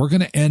we're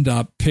going to end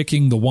up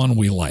picking the one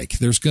we like.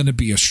 There's going to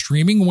be a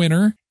streaming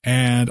winner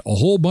and a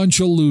whole bunch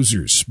of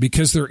losers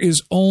because there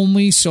is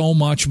only so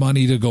much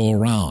money to go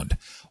around.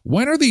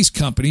 When are these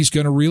companies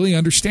going to really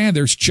understand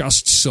there's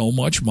just so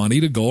much money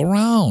to go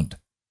around?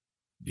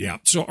 Yeah.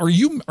 So are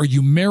you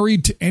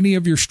married to any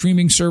of your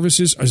streaming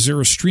services? Is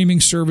there a streaming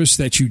service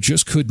that you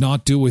just could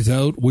not do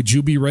without? Would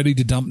you be ready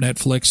to dump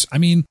Netflix? I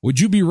mean, would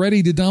you be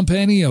ready to dump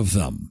any of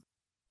them?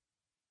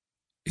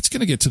 It's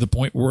going to get to the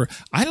point where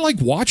I like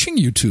watching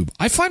YouTube.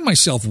 I find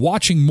myself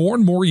watching more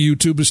and more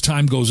YouTube as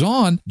time goes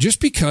on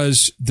just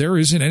because there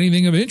isn't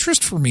anything of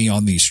interest for me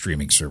on these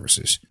streaming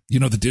services. You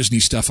know, the Disney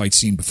stuff I'd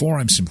seen before,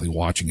 I'm simply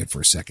watching it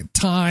for a second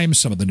time.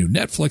 Some of the new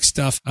Netflix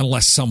stuff,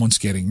 unless someone's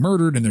getting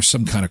murdered and there's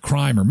some kind of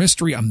crime or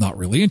mystery, I'm not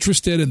really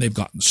interested, and they've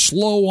gotten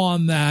slow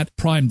on that.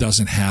 Prime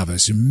doesn't have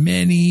as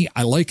many.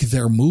 I like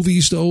their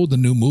movies, though. The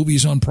new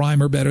movies on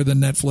Prime are better than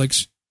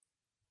Netflix.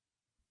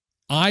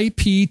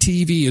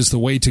 IPTV is the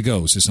way to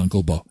go, says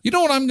Uncle Bo. You know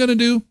what I'm going to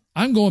do?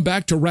 I'm going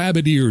back to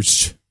rabbit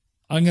ears.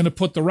 I'm going to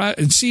put the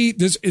and see,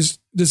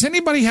 does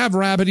anybody have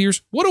rabbit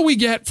ears? What do we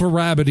get for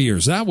rabbit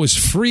ears? That was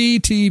free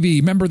TV.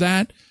 Remember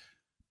that?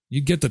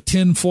 You'd get the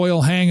tin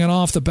foil hanging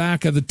off the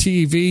back of the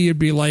TV. You'd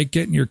be like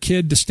getting your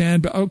kid to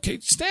stand. Okay,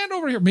 stand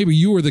over here. Maybe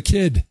you were the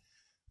kid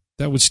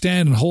that would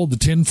stand and hold the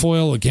tin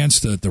foil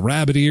against the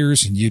rabbit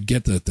ears, and you'd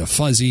get the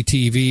fuzzy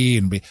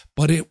TV.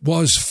 But it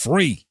was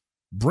free.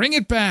 Bring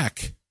it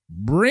back.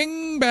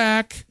 Bring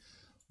back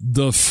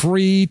the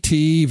free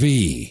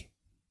TV.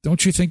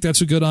 Don't you think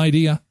that's a good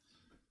idea?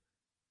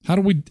 How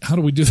do we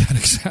do that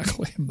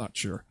exactly? I'm not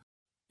sure.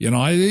 You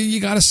know, you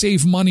got to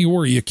save money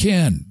where you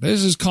can.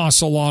 This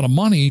costs a lot of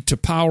money to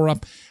power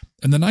up.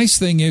 And the nice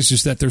thing is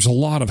that there's a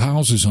lot of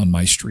houses on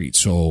my street.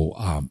 So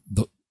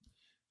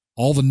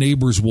all the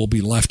neighbors will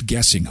be left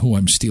guessing who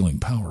I'm stealing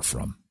power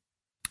from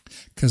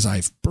because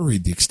I've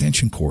buried the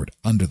extension cord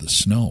under the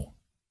snow.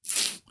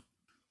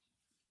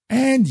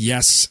 And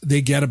yes,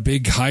 they get a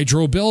big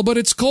hydro bill, but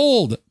it's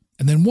cold.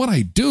 And then what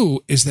I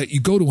do is that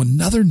you go to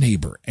another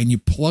neighbor and you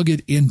plug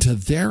it into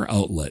their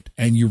outlet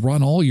and you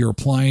run all your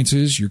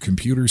appliances, your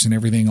computers and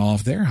everything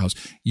off their house.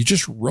 You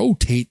just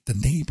rotate the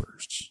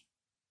neighbors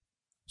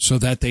so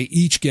that they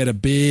each get a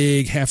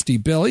big hefty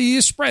bill.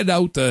 You spread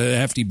out the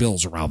hefty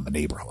bills around the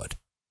neighborhood.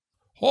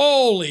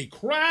 Holy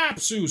crap,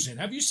 Susan.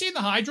 Have you seen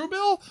the hydro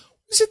bill?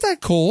 Is it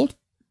that cold?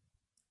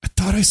 I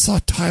thought I saw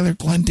Tyler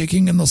Glenn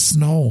digging in the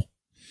snow.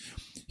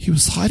 He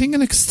was hiding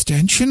an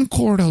extension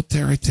cord out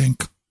there, I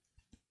think.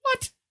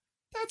 What?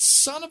 That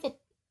son of a...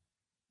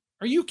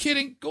 Are you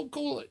kidding? Go.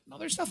 No,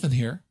 there's nothing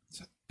here.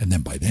 And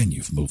then by then,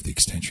 you've moved the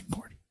extension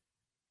cord.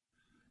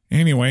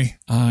 Anyway,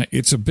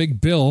 it's a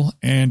big bill,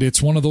 and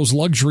it's one of those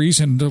luxuries.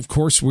 And, of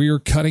course, we are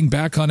cutting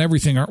back on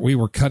everything, aren't we?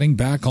 We're cutting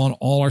back on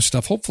all our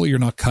stuff. Hopefully, you're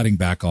not cutting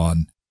back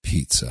on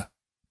pizza.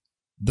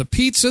 The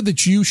pizza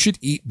that you should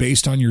eat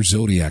based on your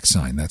zodiac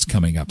sign. That's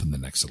coming up in the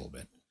next little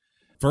bit.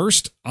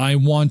 First, I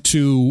want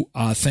to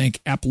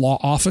thank Epp Law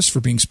Office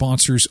for being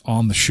sponsors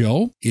on the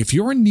show. If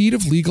you're in need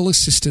of legal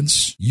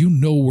assistance, you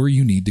know where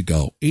you need to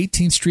go.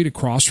 18th Street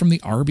across from the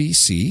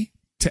RBC.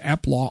 To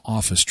Epp Law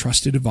Office,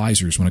 trusted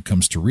advisors when it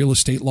comes to real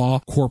estate law,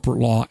 corporate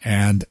law,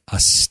 and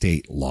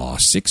estate law.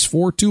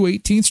 642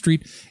 18th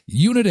Street,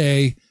 Unit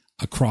A,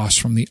 across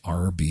from the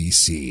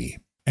RBC.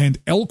 And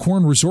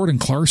Elkhorn Resort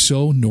and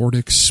Clarso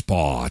Nordic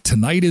Spa.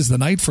 Tonight is the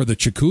night for the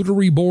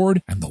charcuterie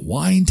board and the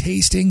wine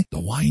tasting. The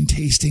wine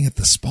tasting at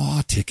the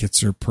spa.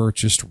 Tickets are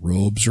purchased.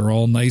 Robes are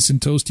all nice and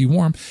toasty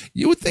warm.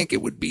 You would think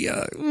it would be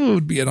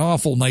an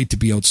awful night to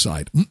be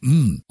outside.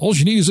 All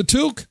you need is a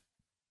toque.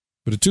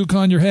 Put a toque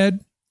on your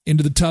head.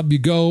 Into the tub you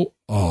go.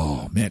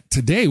 Oh, man,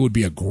 today would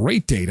be a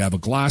great day to have a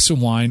glass of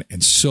wine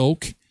and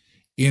soak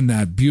in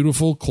that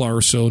beautiful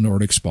Clarso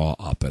Nordic Spa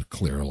up at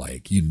Clear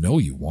Lake. You know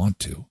you want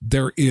to.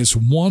 There is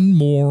one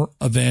more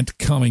event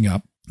coming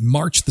up,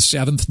 March the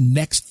 7th,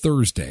 next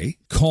Thursday.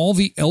 Call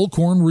the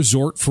Elkhorn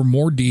Resort for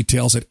more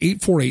details at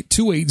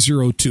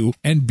 848-2802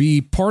 and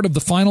be part of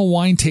the final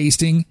wine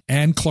tasting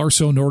and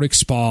Clarso Nordic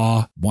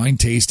Spa wine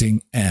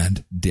tasting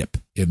and dip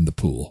in the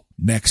pool.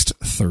 Next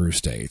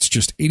Thursday. It's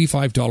just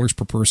 $85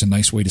 per person.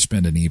 Nice way to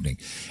spend an evening.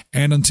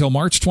 And until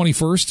March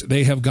 21st,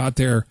 they have got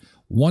their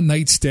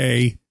one-night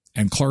stay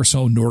and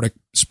Clarso Nordic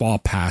Spa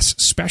Pass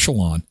special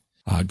on.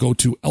 Go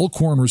to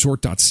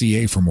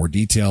elkhornresort.ca for more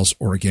details,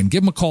 or again,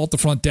 give them a call at the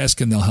front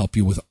desk and they'll help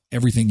you with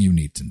everything you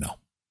need to know.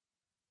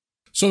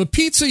 So the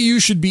pizza you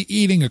should be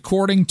eating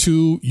according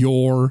to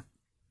your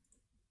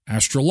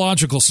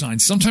astrological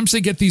signs. Sometimes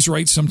they get these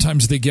right,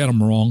 sometimes they get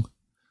them wrong.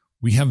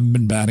 We haven't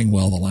been batting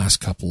well the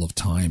last couple of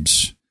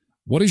times.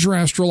 What is your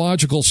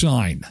astrological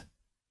sign?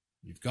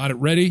 You've got it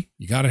ready?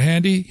 You got it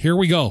handy? Here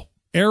we go.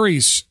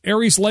 Aries.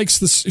 Aries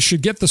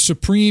should get the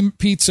supreme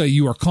pizza.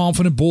 You are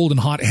confident, bold, and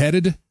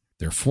hot-headed.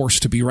 They're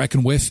forced to be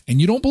reckoned with, and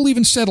you don't believe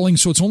in settling,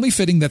 so it's only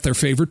fitting that their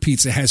favorite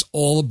pizza has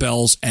all the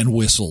bells and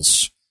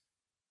whistles.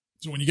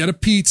 So when you get a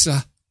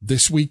pizza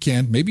this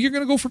weekend, maybe you're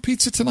going to go for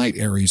pizza tonight,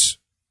 Aries.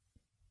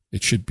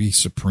 It should be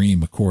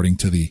supreme according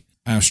to the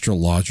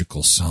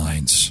astrological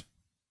signs.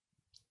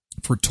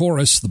 For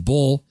Taurus, the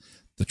bull,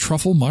 the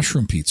truffle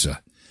mushroom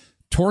pizza.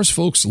 Taurus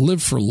folks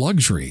live for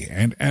luxury,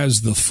 and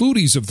as the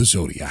foodies of the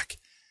zodiac,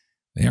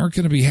 they aren't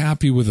going to be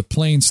happy with a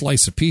plain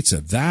slice of pizza.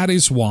 That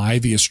is why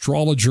the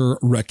astrologer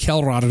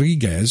Raquel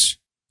Rodriguez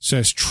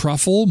says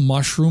truffle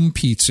mushroom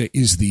pizza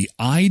is the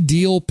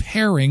ideal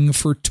pairing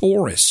for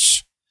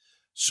Taurus.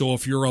 So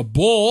if you're a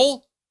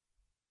bull,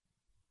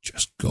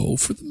 just go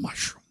for the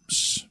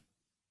mushrooms.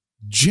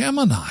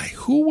 Gemini,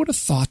 who would have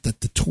thought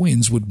that the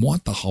twins would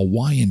want the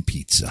Hawaiian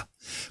pizza?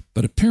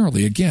 But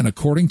apparently, again,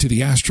 according to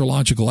the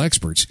astrological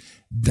experts,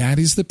 that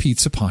is the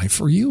pizza pie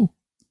for you.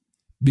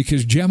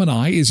 Because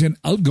Gemini is an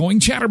outgoing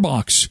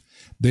chatterbox.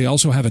 They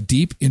also have a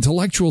deep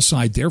intellectual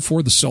side.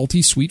 Therefore, the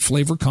salty, sweet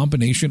flavor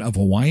combination of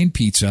Hawaiian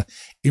pizza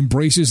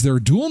embraces their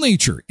dual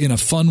nature in a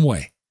fun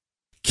way.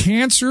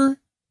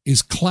 Cancer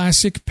is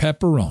classic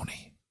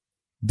pepperoni.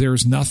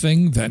 There's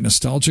nothing that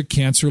nostalgic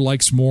Cancer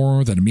likes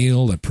more than a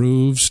meal that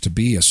proves to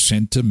be a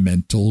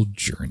sentimental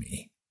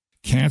journey.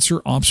 Cancer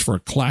opts for a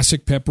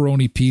classic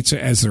pepperoni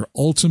pizza as their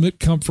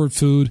ultimate comfort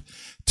food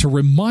to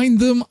remind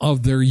them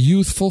of their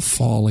youthful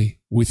folly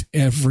with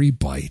every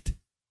bite.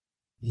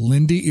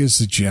 Lindy is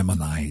the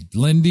Gemini.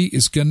 Lindy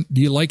is do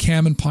you like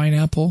ham and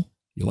pineapple?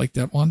 You like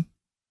that one?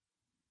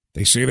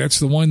 They say that's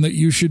the one that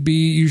you should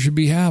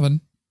be having.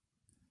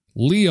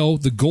 Leo,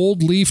 the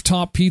gold leaf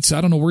top pizza.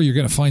 I don't know where you're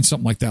going to find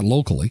something like that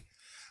locally.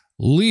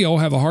 Leo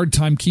have a hard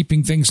time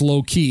keeping things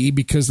low key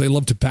because they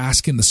love to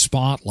bask in the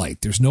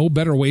spotlight. There's no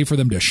better way for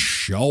them to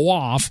show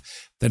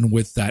off than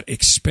with that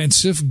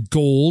expensive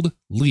gold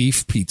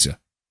leaf pizza.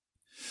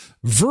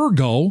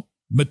 Virgo,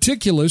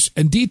 meticulous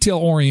and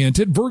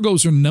detail-oriented.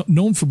 Virgos are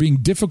known for being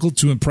difficult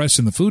to impress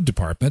in the food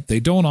department. They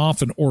don't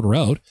often order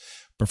out,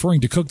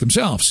 preferring to cook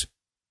themselves.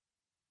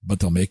 But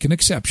they'll make an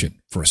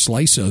exception for a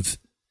slice of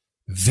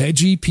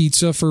veggie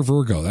pizza for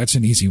Virgo. That's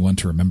an easy one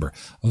to remember.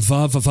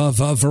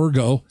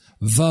 Virgo.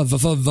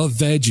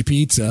 Veggie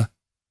pizza.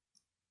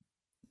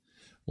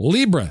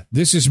 Libra,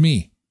 this is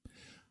me.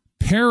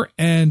 Pear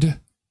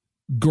and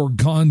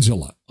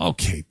gorgonzola.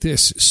 Okay,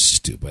 this is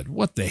stupid.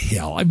 What the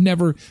hell?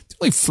 The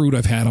only fruit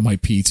I've had on my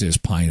pizza is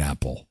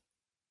pineapple.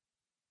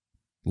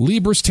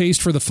 Libra's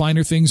taste for the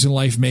finer things in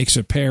life makes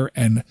a pear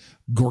and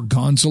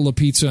gorgonzola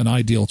pizza an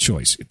ideal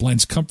choice. It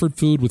blends comfort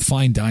food with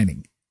fine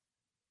dining.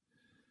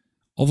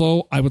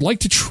 Although I would like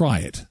to try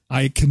it,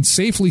 I can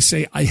safely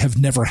say I have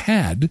never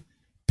had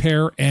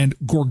pear, and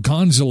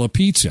gorgonzola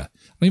pizza.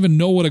 I don't even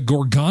know what a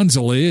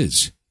gorgonzola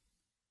is.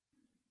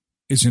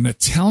 It's an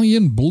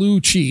Italian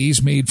blue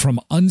cheese made from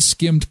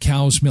unskimmed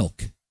cow's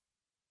milk.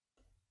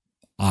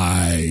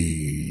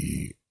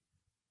 I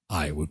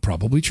would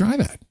probably try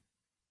that,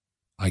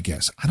 I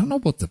guess. I don't know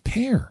about the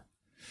pear.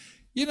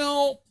 You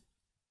know,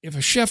 if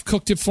a chef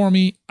cooked it for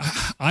me,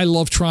 I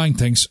love trying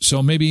things.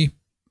 So maybe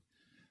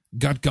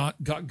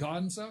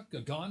Gaganza?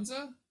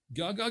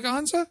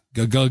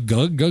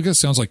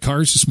 Sounds like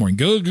cars this morning.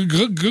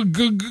 Gaganza.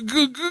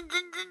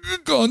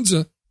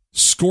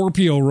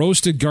 Scorpio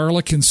roasted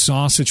garlic and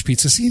sausage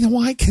pizza. See,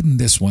 why couldn't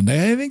this one?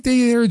 I think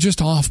they're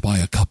just off by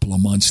a couple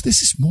of months.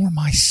 This is more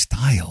my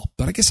style,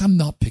 but I guess I'm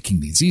not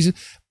picking these.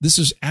 This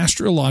is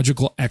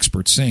astrological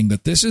experts saying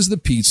that this is the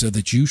pizza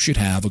that you should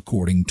have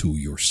according to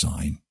your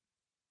sign.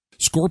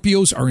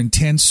 Scorpios are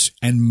intense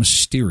and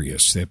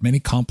mysterious. They have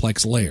many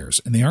complex layers,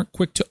 and they aren't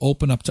quick to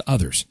open up to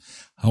others.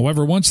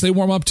 However, once they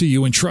warm up to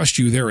you and trust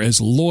you, they're as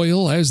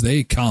loyal as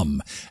they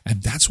come.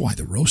 And that's why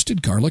the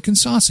roasted garlic and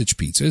sausage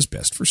pizza is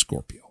best for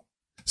Scorpio.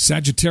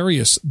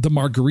 Sagittarius, the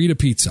margarita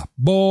pizza.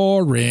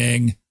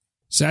 Boring.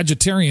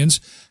 Sagittarians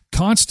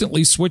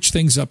constantly switch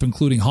things up,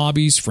 including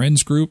hobbies,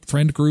 friend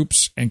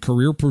groups, and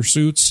career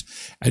pursuits.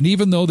 And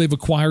even though they've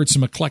acquired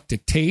some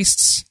eclectic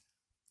tastes,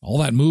 all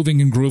that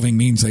moving and grooving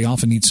means they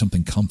often need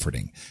something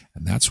comforting.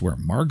 And that's where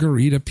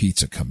margarita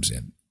pizza comes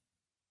in.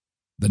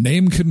 The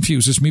name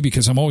confuses me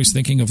because I'm always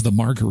thinking of the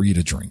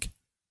margarita drink.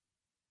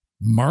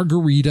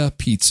 Margarita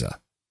pizza.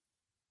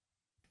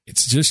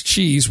 It's just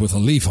cheese with a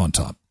leaf on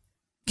top.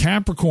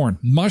 Capricorn,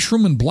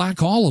 mushroom and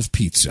black olive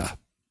pizza.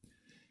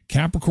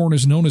 Capricorn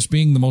is known as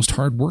being the most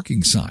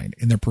hardworking sign.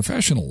 In their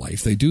professional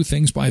life, they do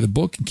things by the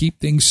book and keep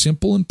things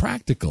simple and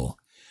practical.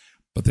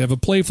 But they have a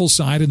playful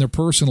side in their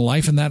personal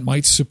life, and that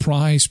might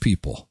surprise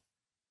people.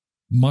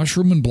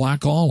 Mushroom and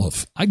black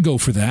olive. I'd go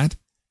for that.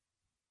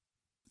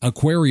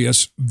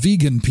 Aquarius,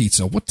 vegan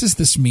pizza. What does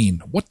this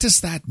mean? What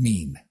does that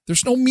mean?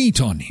 There's no meat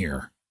on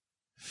here.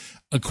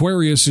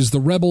 Aquarius is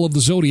the rebel of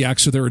the zodiac,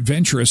 so they're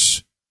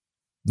adventurous.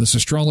 This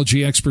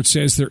astrology expert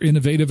says their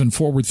innovative and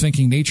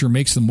forward-thinking nature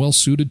makes them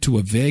well-suited to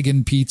a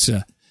vegan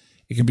pizza.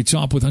 It can be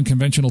topped with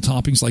unconventional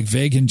toppings like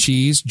vegan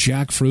cheese,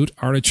 jackfruit,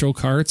 artichoke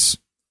hearts.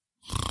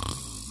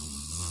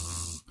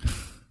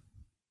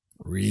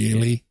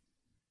 Really?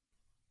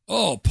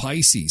 Oh,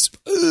 Pisces.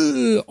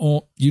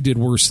 Oh, you did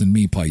worse than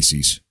me,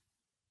 Pisces.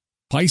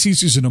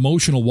 Pisces is an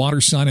emotional water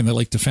sign, and they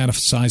like to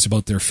fantasize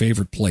about their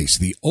favorite place,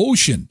 the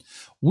ocean.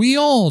 We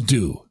all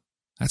do.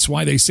 That's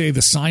why they say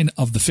the sign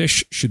of the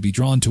fish should be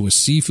drawn to a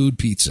seafood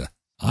pizza.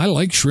 I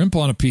like shrimp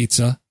on a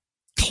pizza.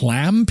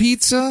 Clam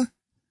pizza?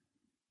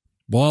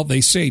 Well,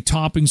 they say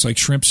toppings like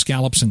shrimp,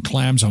 scallops, and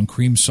clams on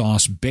cream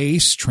sauce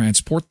base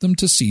transport them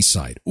to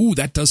seaside. Ooh,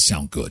 that does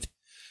sound good.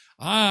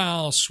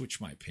 I'll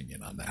switch my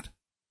opinion on that.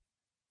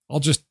 I'll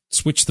just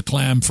switch the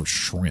clam for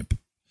shrimp.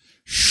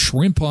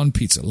 Shrimp on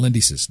pizza.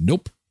 Lindy says,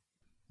 nope.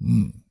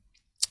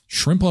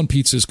 Shrimp on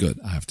pizza is good,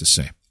 I have to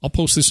say. I'll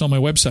post this on my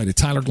website at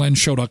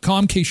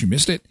tylerglenshow.com in case you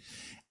missed it.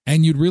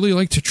 And you'd really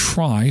like to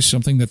try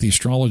something that the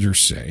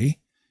astrologers say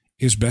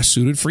is best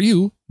suited for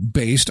you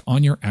based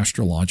on your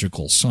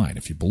astrological sign,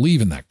 if you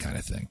believe in that kind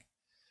of thing.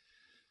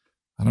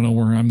 I don't know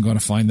where I'm going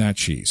to find that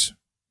cheese.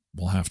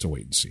 We'll have to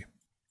wait and see.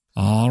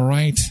 All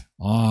right.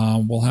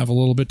 We'll have a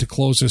little bit to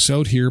close this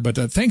out here, but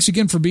thanks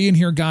again for being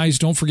here, guys.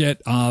 Don't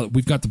forget,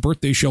 we've got the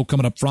birthday show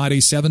coming up Friday,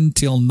 7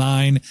 till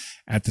 9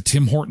 at the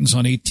Tim Hortons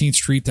on 18th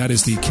Street. That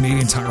is the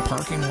Canadian Tire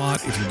parking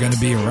lot. If you're going to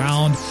be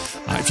around,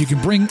 if you can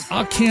bring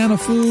a can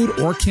of food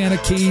or a can of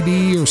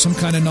KD or some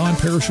kind of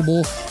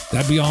non-perishable,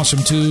 that'd be awesome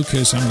too,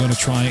 because I'm going to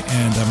try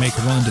and make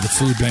a run to the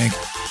food bank.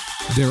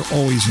 They're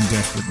always in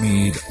desperate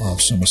need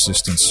of some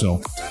assistance, so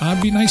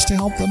it'd be nice to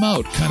help them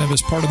out, kind of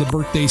as part of the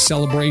birthday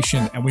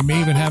celebration, and we may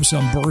even have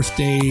some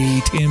birthday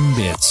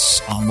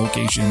Timbits on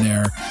location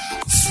there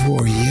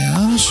for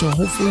you, so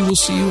hopefully we'll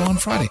see you on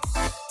Friday.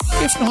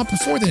 If not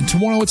before then,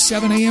 tomorrow at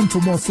 7 a.m. for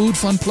more food,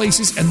 fun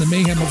places, and the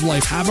mayhem of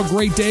life. Have a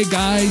great day,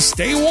 guys.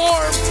 Stay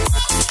warm.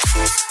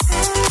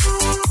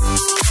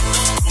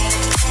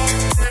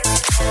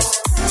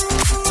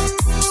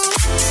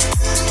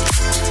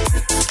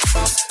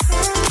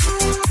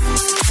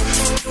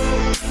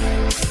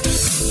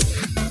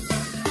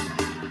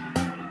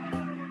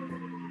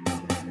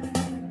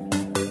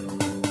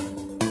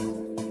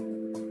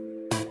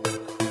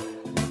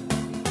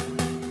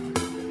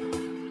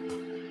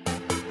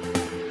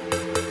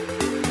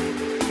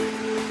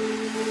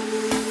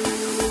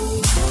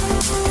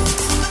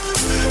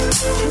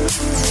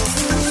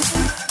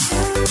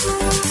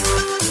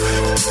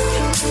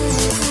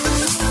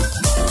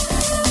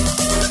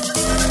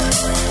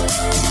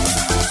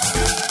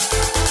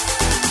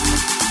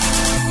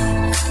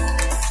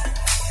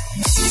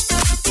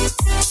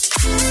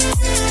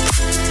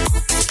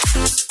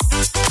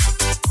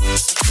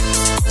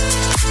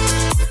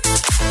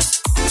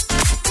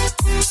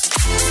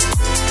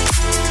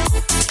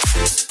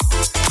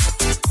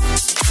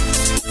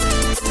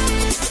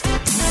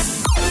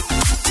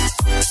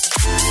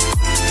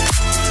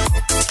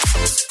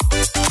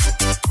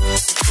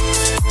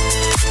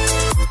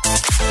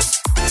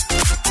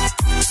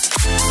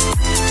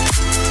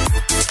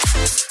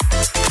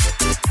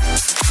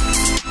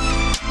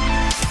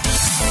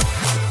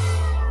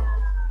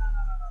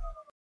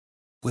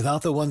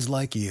 Without the ones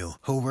like you,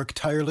 who work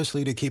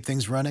tirelessly to keep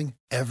things running,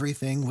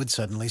 everything would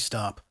suddenly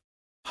stop.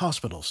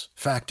 Hospitals,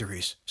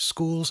 factories,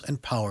 schools,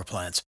 and power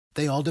plants,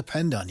 they all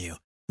depend on you.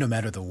 No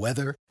matter the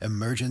weather,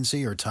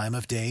 emergency, or time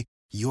of day,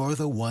 you're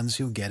the ones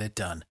who get it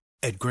done.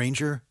 At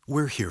Grainger,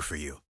 we're here for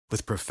you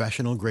with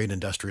professional-grade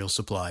industrial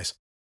supplies.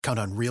 Count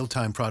on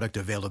real-time product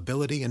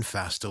availability and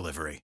fast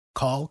delivery.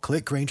 Call,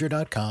 click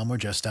Grainger.com, or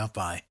just stop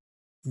by.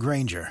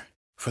 Grainger,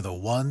 for the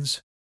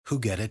ones who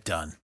get it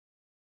done.